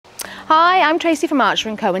Hi, I'm Tracy from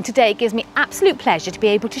Archer & Co, and today it gives me absolute pleasure to be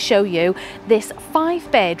able to show you this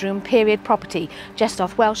 5-bedroom period property just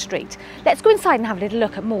off Welsh Street. Let's go inside and have a little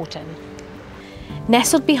look at Moreton.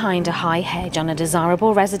 Nestled behind a high hedge on a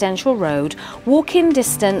desirable residential road, walk-in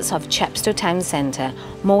distance of Chepstow Town Centre,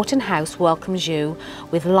 Moreton House welcomes you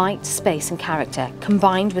with light, space and character,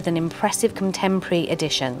 combined with an impressive contemporary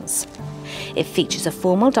additions. It features a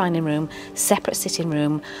formal dining room, separate sitting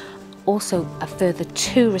room, also a further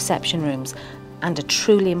 2 reception rooms and a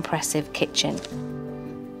truly impressive kitchen.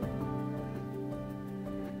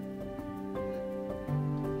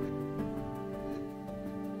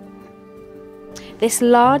 This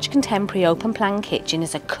large contemporary open plan kitchen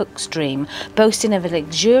is a cook's dream, boasting of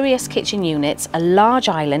luxurious kitchen units, a large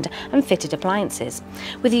island and fitted appliances,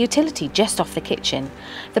 with a utility just off the kitchen.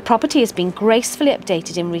 The property has been gracefully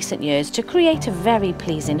updated in recent years to create a very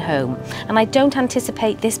pleasing home, and I don't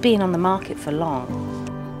anticipate this being on the market for long.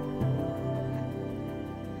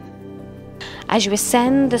 As you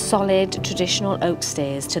ascend the solid traditional oak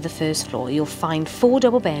stairs to the first floor, you'll find 4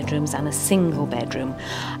 double bedrooms and a single bedroom.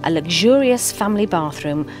 A luxurious family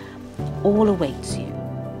bathroom all awaits you.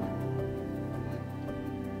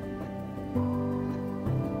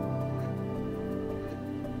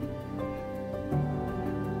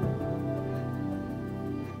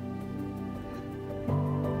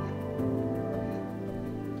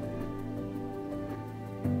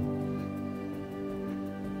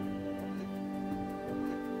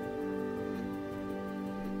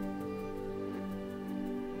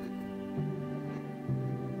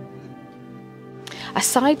 A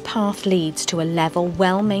side path leads to a level,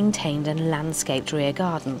 well-maintained and landscaped rear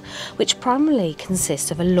garden, which primarily consists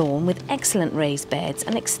of a lawn with excellent raised beds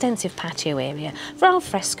and extensive patio area for al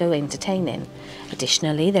fresco entertaining.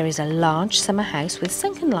 Additionally, there is a large summer house with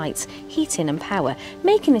sunken lights, heating and power,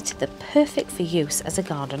 making it the perfect for use as a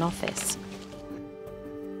garden office.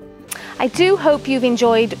 I do hope you've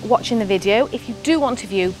enjoyed watching the video. If you do want to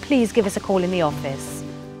view, please give us a call in the office.